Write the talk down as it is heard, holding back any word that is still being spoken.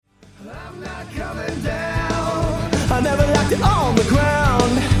not coming down. I never liked it on the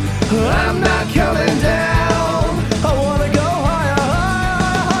ground. I'm not coming down. I wanna go higher,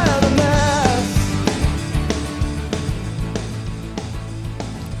 higher, higher than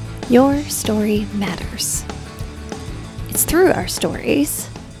this. Your story matters. It's through our stories,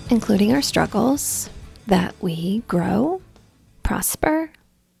 including our struggles, that we grow, prosper,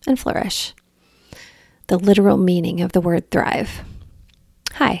 and flourish. The literal meaning of the word thrive.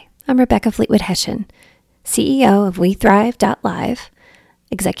 Hi, I'm Rebecca Fleetwood Hession, CEO of WEthrive.live,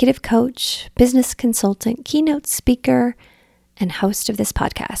 executive coach, business consultant, keynote speaker, and host of this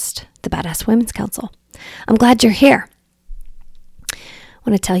podcast, the Badass Women's Council. I'm glad you're here. I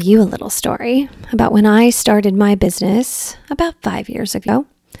want to tell you a little story about when I started my business about 5 years ago.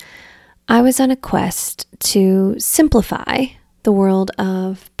 I was on a quest to simplify the world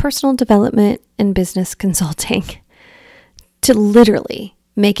of personal development and business consulting, to literally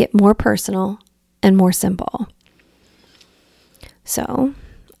make it more personal and more simple. So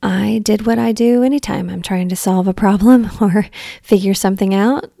I did what I do anytime I'm trying to solve a problem or figure something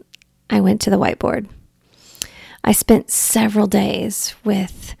out. I went to the whiteboard. I spent several days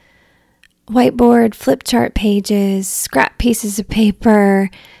with whiteboard, flip chart pages, scrap pieces of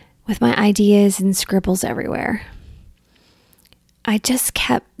paper, with my ideas and scribbles everywhere. I just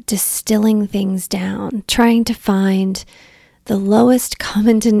kept distilling things down, trying to find the lowest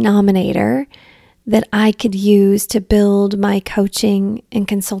common denominator that I could use to build my coaching and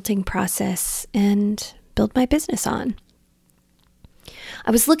consulting process and build my business on.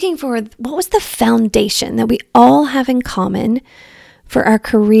 I was looking for what was the foundation that we all have in common for our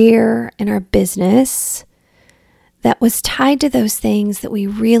career and our business that was tied to those things that we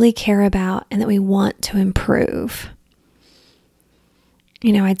really care about and that we want to improve.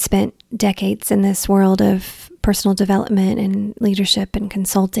 You know, I'd spent decades in this world of personal development and leadership and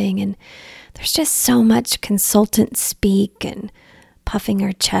consulting, and there's just so much consultant speak and puffing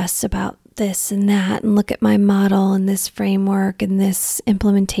our chests about this and that, and look at my model and this framework and this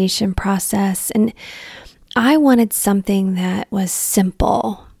implementation process. And I wanted something that was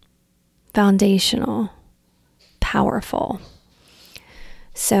simple, foundational, powerful.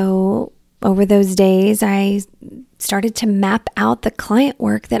 So over those days, I started to map out the client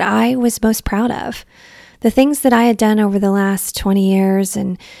work that I was most proud of, the things that I had done over the last 20 years,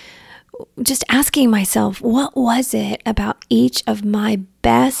 and just asking myself, what was it about each of my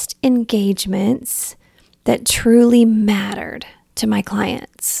best engagements that truly mattered to my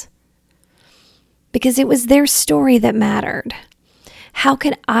clients? Because it was their story that mattered. How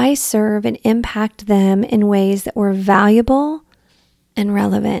could I serve and impact them in ways that were valuable and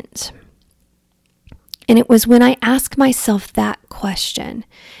relevant? And it was when I asked myself that question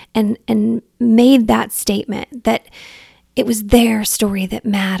and made that statement that it was their story that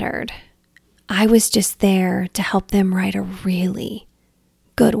mattered. I was just there to help them write a really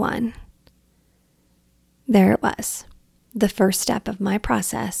good one. There it was. The first step of my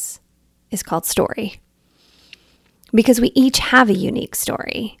process is called story. Because we each have a unique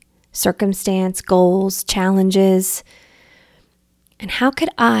story, circumstance, goals, challenges. And how could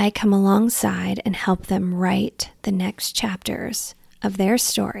I come alongside and help them write the next chapters of their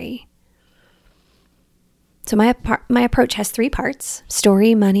story? So my approach has 3 parts: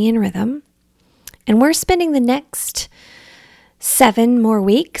 story, money, and rhythm. And we're spending the next 7 more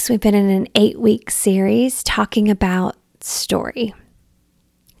weeks. We've been in an 8-week series talking about story.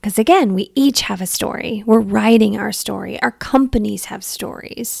 Because again, we each have a story. We're writing our story. Our companies have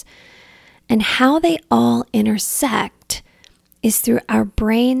stories. And how they all intersect is through our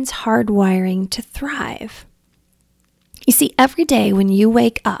brain's hardwiring to thrive. You see, every day when you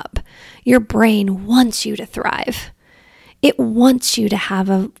wake up, your brain wants you to thrive. It wants you to have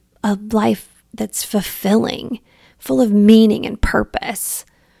a life that's fulfilling, full of meaning and purpose.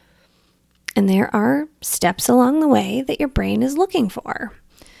 And there are steps along the way that your brain is looking for.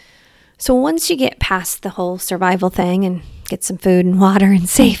 So once you get past the whole survival thing and get some food and water and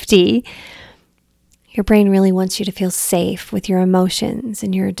safety, your brain really wants you to feel safe with your emotions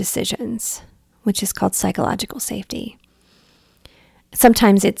and your decisions, which is called psychological safety.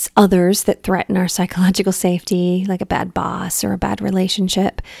 Sometimes it's others that threaten our psychological safety, like a bad boss or a bad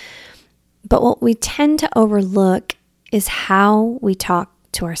relationship. But what we tend to overlook is how we talk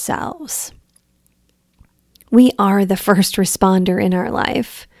to ourselves. We are the first responder in our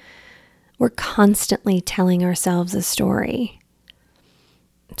life. We're constantly telling ourselves a story.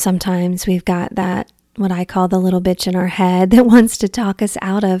 Sometimes we've got that, what I call the little bitch in our head that wants to talk us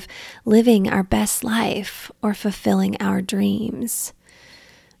out of living our best life or fulfilling our dreams.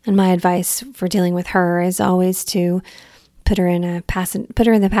 And my advice for dealing with her is always to put her in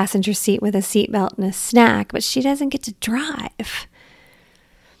the passenger seat with a seatbelt and a snack, but she doesn't get to drive.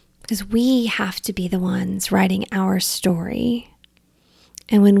 Because we have to be the ones writing our story.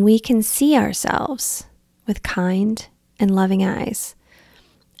 And when we can see ourselves with kind and loving eyes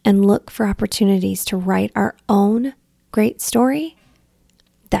and look for opportunities to write our own great story,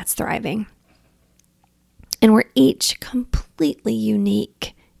 that's thriving. And we're each completely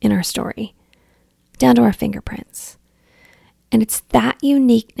unique in our story, down to our fingerprints. And it's that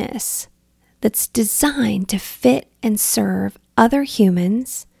uniqueness that's designed to fit and serve other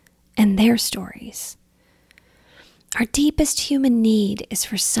humans and their stories. Our deepest human need is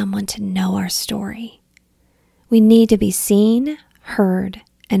for someone to know our story. We need to be seen, heard,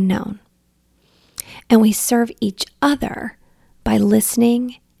 and known. And we serve each other by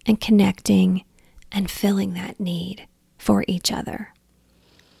listening and connecting and filling that need for each other.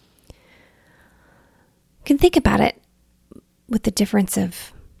 You can think about it with the difference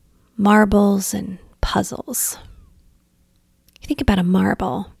of marbles and puzzles. You think about a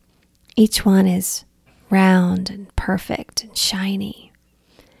marble. Each one is round and perfect and shiny.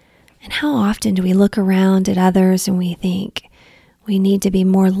 And how often do we look around at others and we think we need to be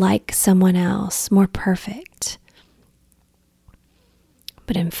more like someone else, more perfect?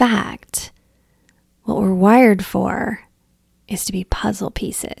 But in fact, what we're wired for is to be puzzle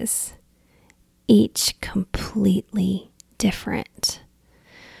pieces, each completely different.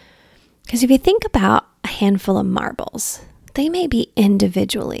 Because if you think about a handful of marbles, they may be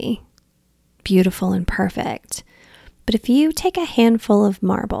individually beautiful and perfect. But if you take a handful of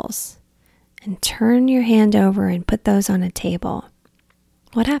marbles and turn your hand over and put those on a table,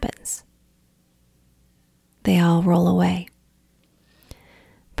 what happens? They all roll away.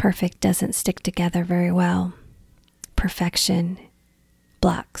 Perfect doesn't stick together very well. Perfection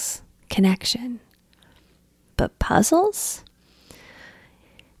blocks connection. But puzzles?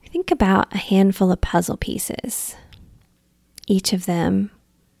 Think about a handful of puzzle pieces. Each of them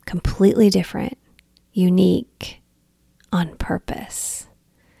completely different, unique, on purpose.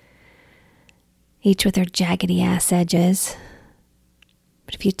 Each with their jaggedy ass edges.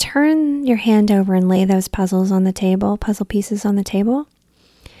 But if you turn your hand over and lay those puzzle pieces on the table,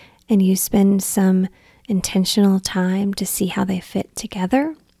 and you spend some intentional time to see how they fit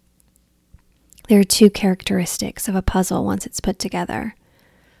together, there are two characteristics of a puzzle once it's put together.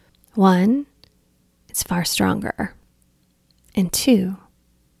 One, it's far stronger. And two,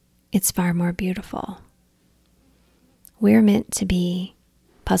 it's far more beautiful. We're meant to be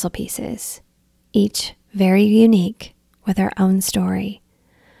puzzle pieces, each very unique with our own story,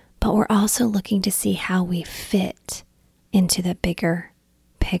 but we're also looking to see how we fit into the bigger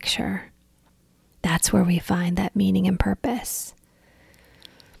picture. That's where we find that meaning and purpose.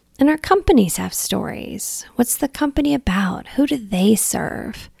 And our companies have stories. What's the company about? Who do they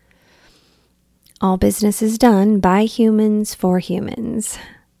serve? All business is done by humans for humans,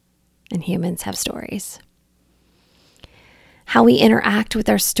 and humans have stories. How we interact with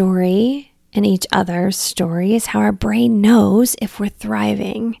our story and each other's story is how our brain knows if we're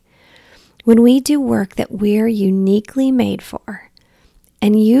thriving. When we do work that we're uniquely made for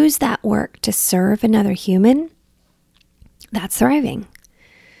and use that work to serve another human, that's thriving.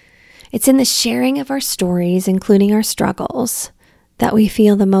 It's in the sharing of our stories, including our struggles, that we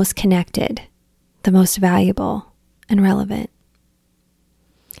feel the most connected, the most valuable and relevant.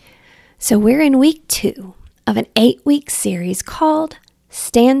 So we're in week 2 of an 8-week series called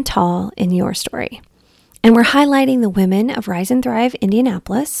Stand Tall in Your Story. And we're highlighting the women of Rise and Thrive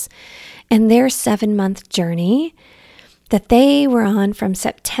Indianapolis and their 7-month journey that they were on from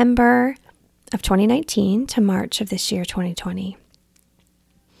September of 2019 to March of this year, 2020.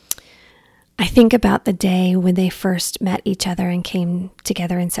 I think about the day when they first met each other and came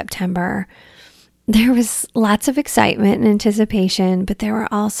together in September. There was lots of excitement and anticipation, but there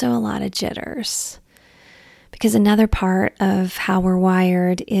were also a lot of jitters. Because another part of how we're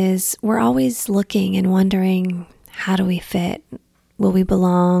wired is we're always looking and wondering, how do we fit? Will we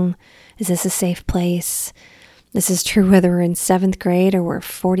belong? Is this a safe place? This is true whether we're in 7th grade or we're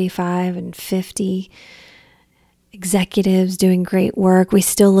 45 and 50 executives doing great work. We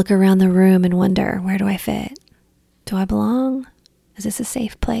still look around the room and wonder, where do I fit? Do I belong? Is this a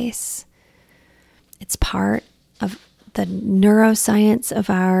safe place? It's part of the neuroscience of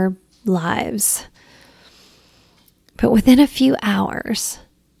our lives. But within a few hours,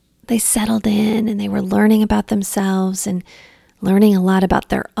 they settled in and they were learning about themselves and learning a lot about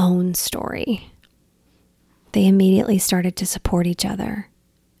their own story. They immediately started to support each other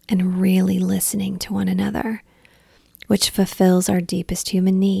and really listening to one another, which fulfills our deepest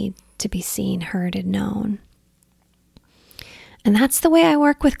human need to be seen, heard, and known. And that's the way I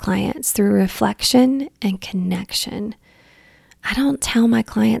work with clients, through reflection and connection. I don't tell my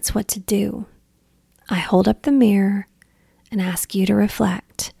clients what to do. I hold up the mirror and ask you to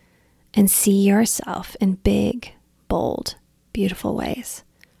reflect and see yourself in big, bold, beautiful ways.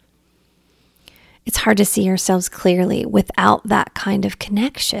 It's hard to see ourselves clearly without that kind of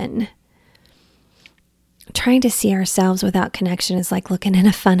connection. Trying to see ourselves without connection is like looking in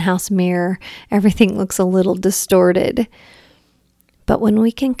a funhouse mirror. Everything looks a little distorted. But when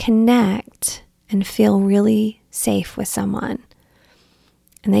we can connect and feel really safe with someone,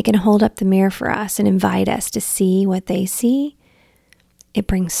 and they can hold up the mirror for us and invite us to see what they see, it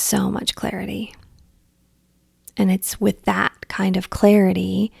brings so much clarity. And it's with that kind of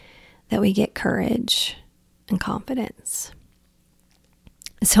clarity that we get courage and confidence.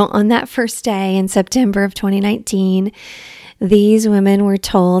 So on that first day in September of 2019, these women were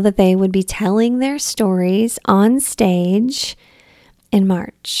told that they would be telling their stories on stage in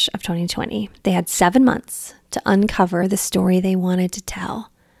March of 2020. They had 7 months to uncover the story they wanted to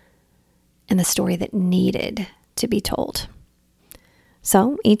tell and the story that needed to be told.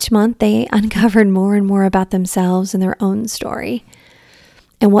 So each month they uncovered more and more about themselves and their own story.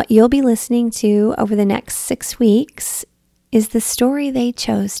 And what you'll be listening to over the next 6 weeks is the story they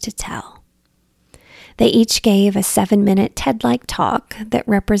chose to tell. They each gave a 7-minute TED-like talk that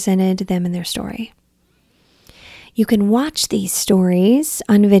represented them and their story. You can watch these stories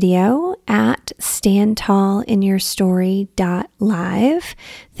on video at standtallinyourstory.live.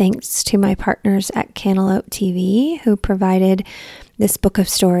 Thanks to my partners at Keynote TV who provided this book of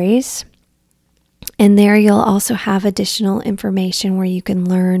stories. And there you'll also have additional information where you can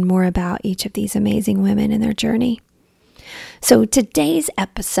learn more about each of these amazing women and their journey. So today's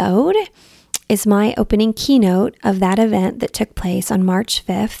episode is my opening keynote of that event that took place on March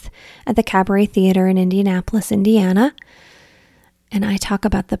 5th at the Cabaret Theater in Indianapolis, Indiana. And I talk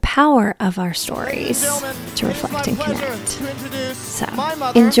about the power of our stories to reflect and connect. So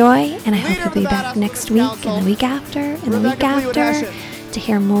enjoy, and I hope you'll be back next week and the week after and the week after to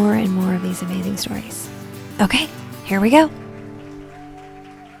hear more and more of these amazing stories. Okay, here we go.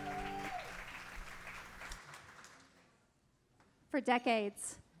 For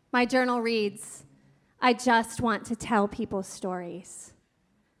decades, my journal reads, "I just want to tell people stories."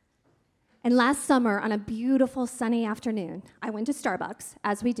 And last summer, on a beautiful sunny afternoon, I went to Starbucks,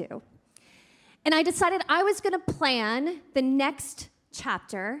 as we do, and I decided I was going to plan the next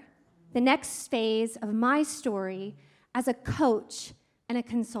chapter, the next phase of my story as a coach and a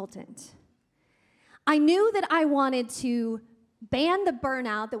consultant. I knew that I wanted to ban the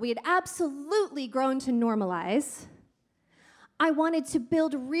burnout that we had absolutely grown to normalize. I wanted to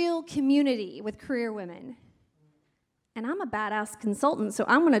build real community with career women. And I'm a badass consultant, so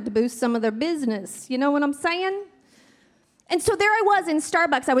I'm going to boost some of their business. You know what I'm saying? And so there I was in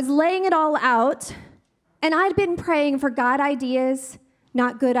Starbucks. I was laying it all out, and I'd been praying for God ideas,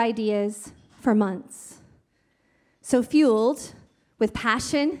 not good ideas, for months. So fueled with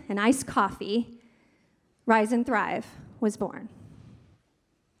passion and iced coffee, Rise and Thrive was born.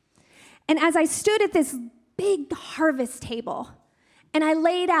 And as I stood at this big harvest table, and I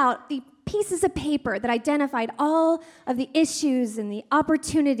laid out the pieces of paper that identified all of the issues and the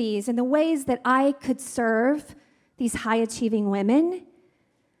opportunities and the ways that I could serve these high-achieving women,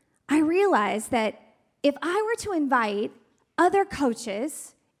 I realized that if I were to invite other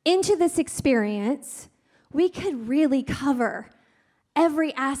coaches into this experience, we could really cover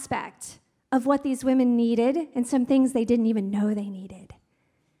every aspect of what these women needed and some things they didn't even know they needed.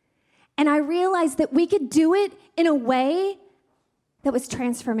 And I realized that we could do it in a way that was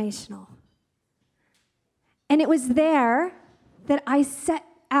transformational. And it was there that I set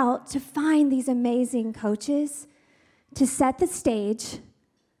out to find these amazing coaches to set the stage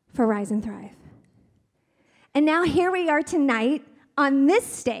for Rise and Thrive. And now here we are tonight on this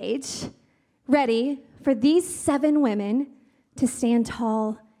stage, ready for these 7 women to stand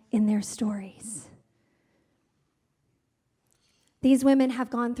tall in their stories. These women have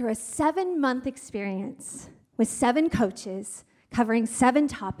gone through a 7-month experience with 7 coaches covering 7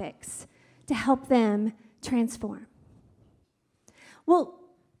 topics to help them transform. Well,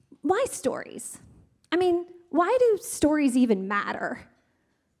 why stories? I mean, why do stories even matter?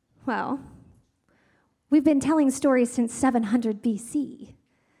 Well, we've been telling stories since 700 BC.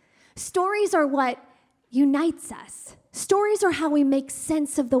 Stories are what unites us. Stories are how we make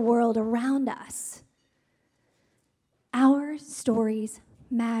sense of the world around us. Our stories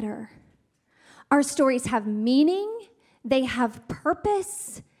matter. Our stories have meaning, they have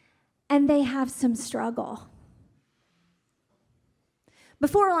purpose, and they have some struggle.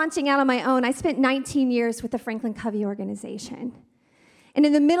 Before launching out on my own, I spent 19 years with the Franklin Covey organization. And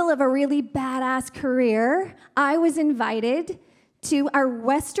in the middle of a really badass career, I was invited to our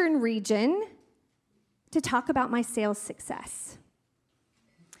Western region to talk about my sales success.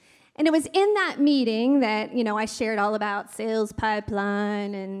 And it was in that meeting that, I shared all about sales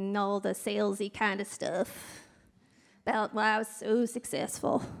pipeline and all the salesy kind of stuff about why I was so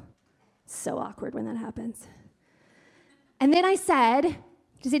successful. It's so awkward when that happens. And then I said,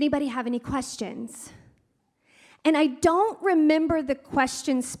 does anybody have any questions? And I don't remember the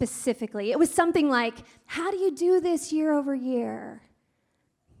question specifically. It was something like, how do you do this year over year?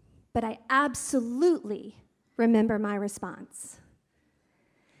 But I absolutely remember my response.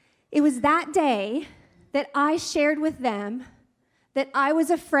 It was that day that I shared with them that I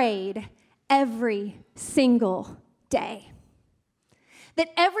was afraid every single day. That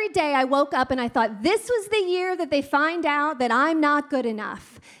every day I woke up and I thought, this was the year that they find out that I'm not good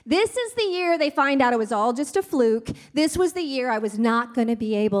enough. This is the year they find out it was all just a fluke. This was the year I was not going to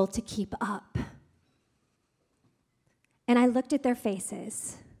be able to keep up. And I looked at their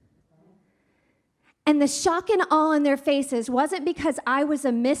faces. And the shock and awe in their faces wasn't because I was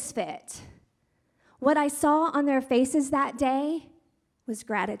a misfit. What I saw on their faces that day was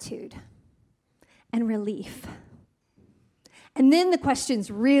gratitude and relief. And then the questions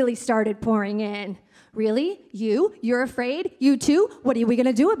really started pouring in. Really? You're afraid? You too? What are we going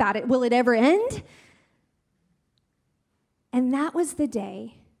to do about it? Will it ever end? And that was the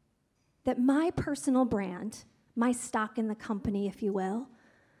day that my personal brand, my stock in the company, if you will,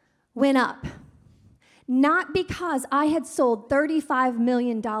 went up. Not because I had sold $35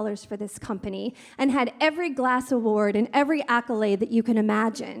 million for this company and had every glass award and every accolade that you can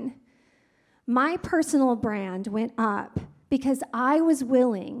imagine. My personal brand went up because I was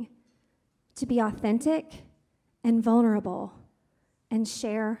willing to be authentic and vulnerable and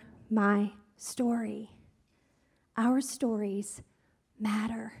share my story. Our stories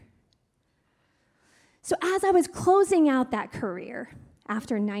matter. So as I was closing out that career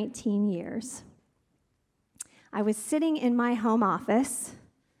after 19 years, I was sitting in my home office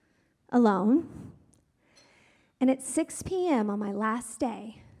alone, and at 6 p.m. on my last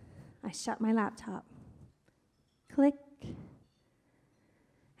day, I shut my laptop. Click.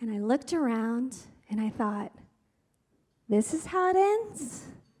 And I looked around and I thought, this is how it ends?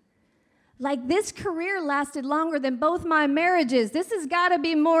 Like this career lasted longer than both my marriages. This has got to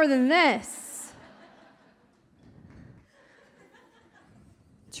be more than this.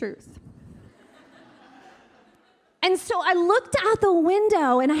 Truth. And so I looked out the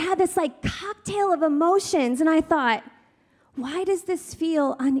window and I had this cocktail of emotions and I thought, why does this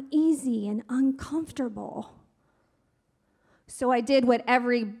feel uneasy and uncomfortable? So I did what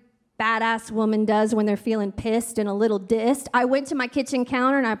every badass woman does when they're feeling pissed and a little dissed. I went to my kitchen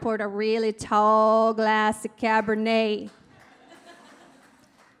counter and I poured a really tall glass of Cabernet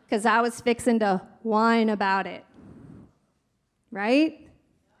because I was fixing to whine about it, right?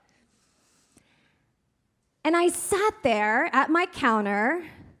 And I sat there at my counter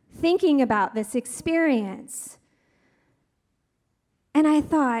thinking about this experience. And I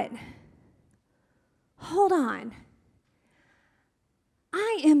thought, hold on.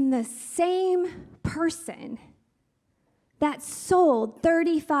 I am the same person that sold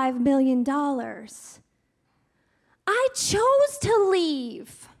 $35 million. I chose to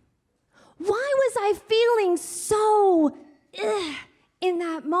leave. Why was I feeling so in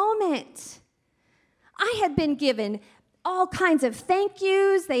that moment? I had been given all kinds of thank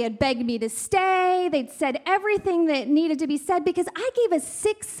yous. They had begged me to stay. They'd said everything that needed to be said because I gave a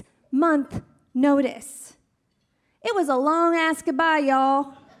 6-month notice. It was a long-ass goodbye,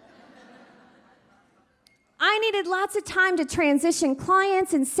 y'all. I needed lots of time to transition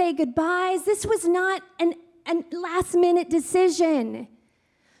clients and say goodbyes. This was not a last-minute decision.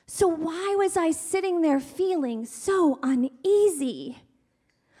 So why was I sitting there feeling so uneasy?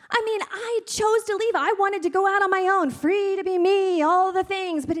 I mean, I chose to leave. I wanted to go out on my own, free to be me, all the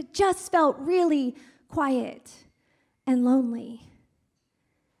things, but it just felt really quiet and lonely.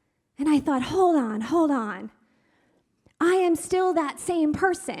 And I thought, hold on. I am still that same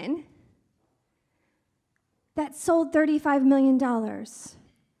person that sold $35 million.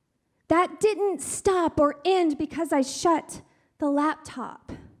 That didn't stop or end because I shut the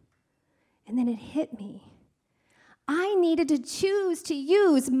laptop. And then it hit me. I needed to choose to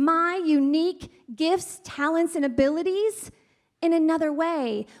use my unique gifts, talents, and abilities in another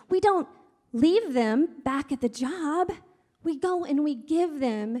way. We don't leave them back at the job. We go and we give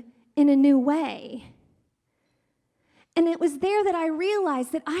them in a new way. And it was there that I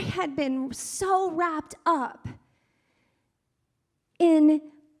realized that I had been so wrapped up in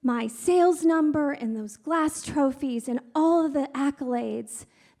my sales number and those glass trophies and all of the accolades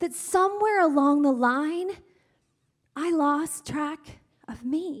that somewhere along the line, I lost track of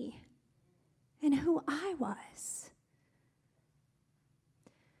me and who I was.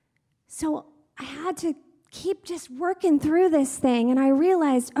 So I had to keep just working through this thing, and I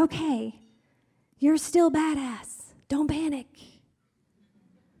realized, okay, you're still badass. Don't panic.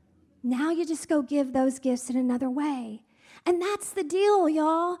 Now you just go give those gifts in another way. And that's the deal,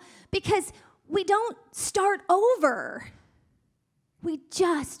 y'all, because we don't start over. We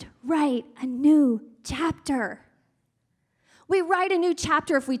just write a new chapter. We write a new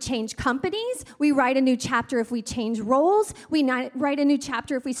chapter if we change companies. We write a new chapter if we change roles. We write a new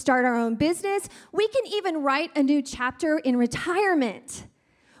chapter if we start our own business. We can even write a new chapter in retirement.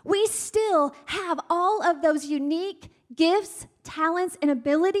 We still have all of those unique gifts, talents, and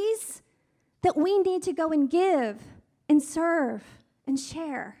abilities that we need to go and give and serve and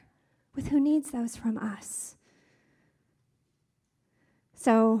share with who needs those from us.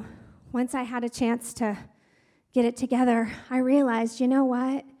 So once I had a chance to get it together, I realized, you know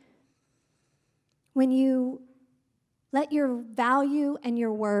what? When you let your value and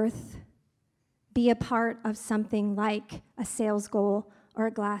your worth be a part of something like a sales goal or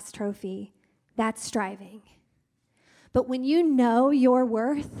a glass trophy, that's striving. But when you know your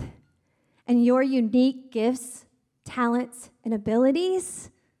worth and your unique gifts, talents, and abilities,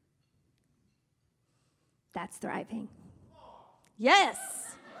 that's thriving. Yes!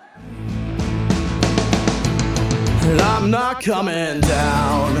 And I'm not coming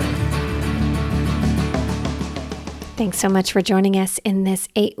down. Thanks so much for joining us in this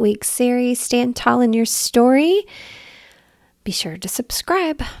 8-week series, Stand Tall in Your Story. Be sure to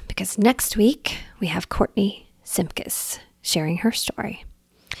subscribe because next week we have Courtney Simkus sharing her story.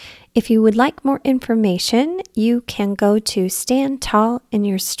 If you would like more information, you can go to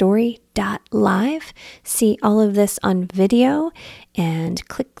standtallinyourstory.live, see all of this on video, and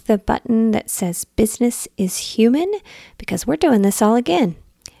click the button that says Business is Human, because we're doing this all again.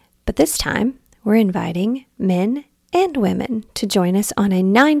 But this time, we're inviting men and women to join us on a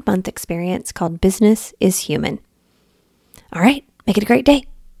 9-month experience called Business is Human. All right, make it a great day.